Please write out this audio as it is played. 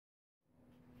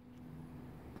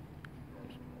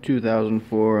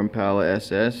2004 Impala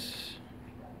SS.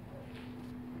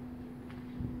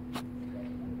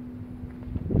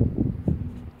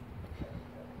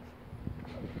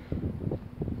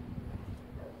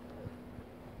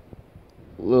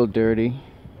 A little dirty,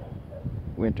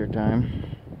 winter time.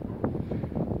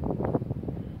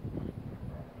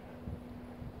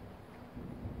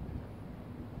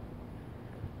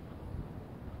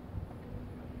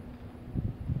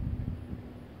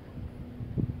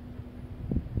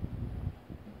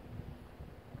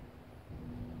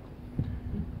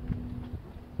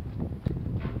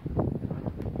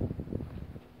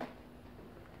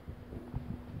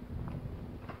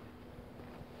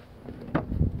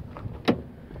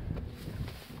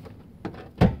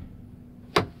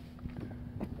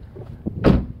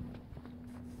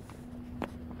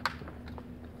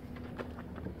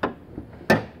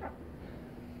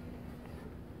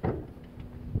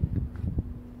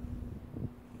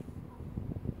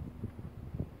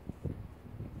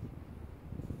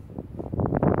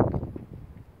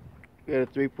 Got a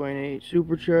 3.8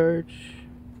 supercharge.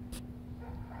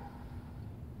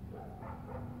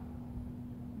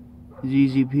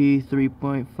 ZZP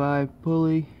 3.5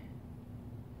 pulley.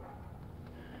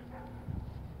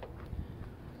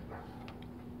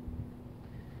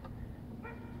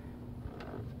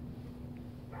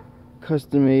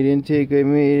 Custom made intake I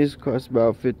made. This cost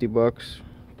about 50 bucks.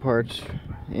 Parts,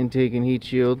 intake and heat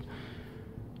shield.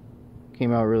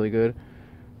 Came out really good.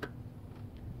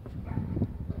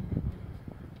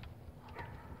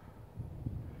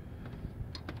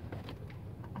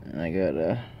 I got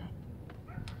a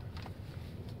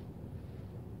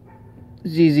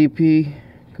ZZP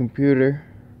computer.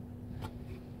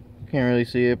 Can't really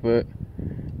see it, but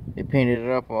they painted it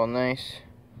up all nice.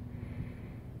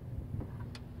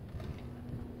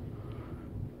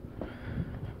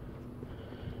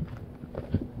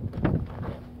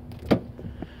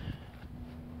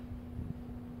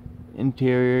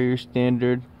 Interior, your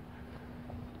standard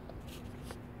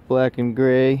black and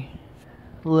gray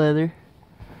leather.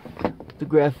 The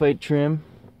graphite trim,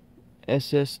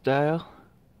 SS style.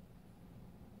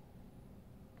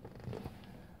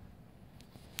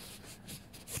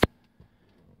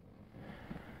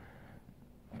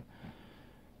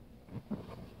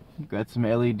 Got some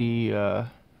LED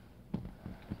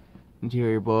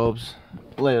interior bulbs.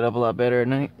 Light it up a lot better at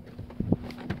night.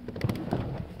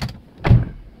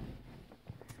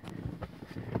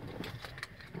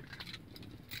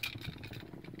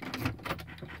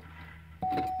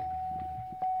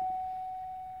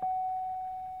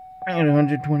 I got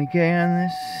 120K on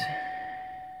this.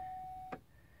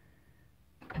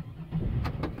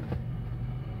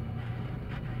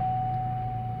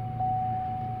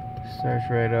 Starts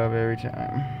right up every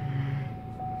time.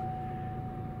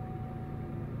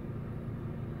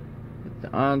 With the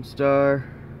OnStar,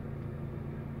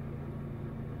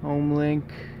 home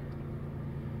link,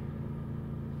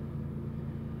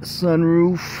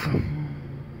 sunroof.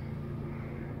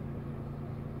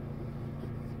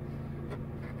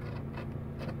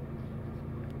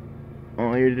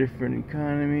 All your different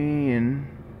economy and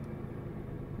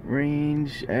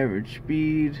range, average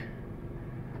speed,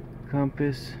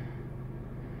 compass.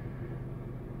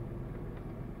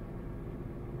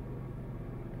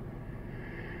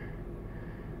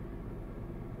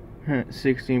 Huh,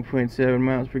 16.7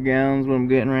 miles per gallon is what I'm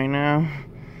getting right now.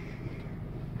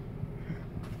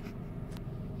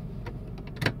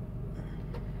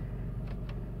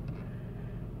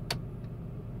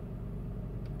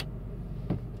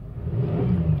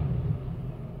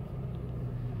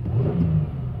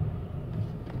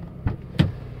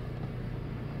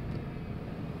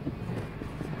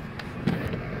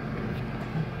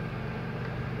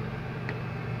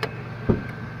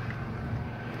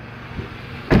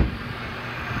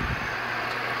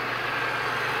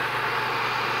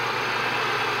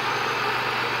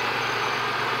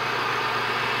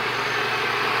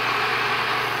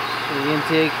 The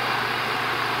intake.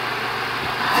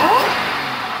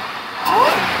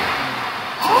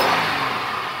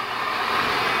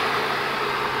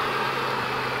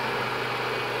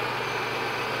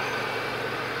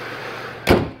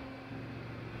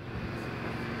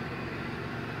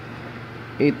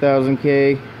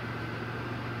 $8,000K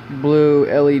blue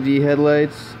LED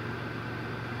headlights.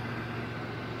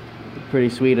 Pretty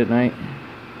sweet at night.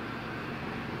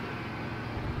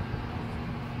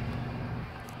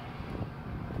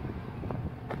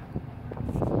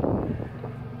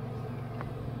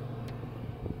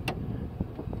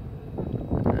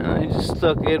 I just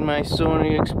stuck in my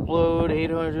Sony Explode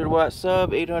 800 watt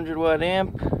sub, 800 watt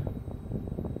amp,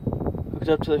 hooked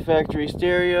up to the factory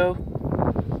stereo.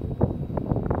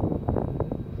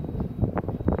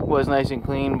 was nice and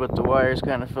clean, but the wires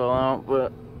kind of fell out,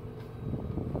 but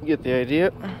you get the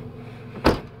idea.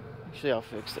 Actually, I'll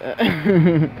fix that.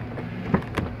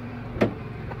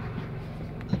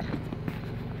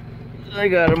 I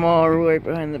got them all right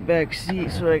behind the back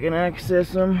seat so I can access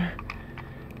them,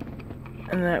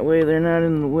 and that way they're not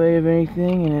in the way of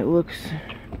anything, and it looks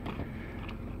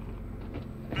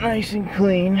nice and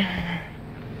clean.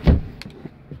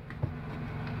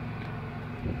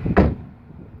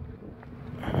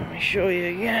 Let me show you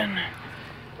again.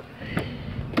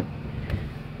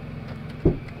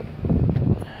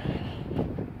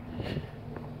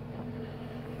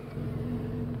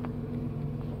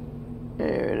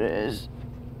 There it is.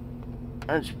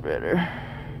 Much better.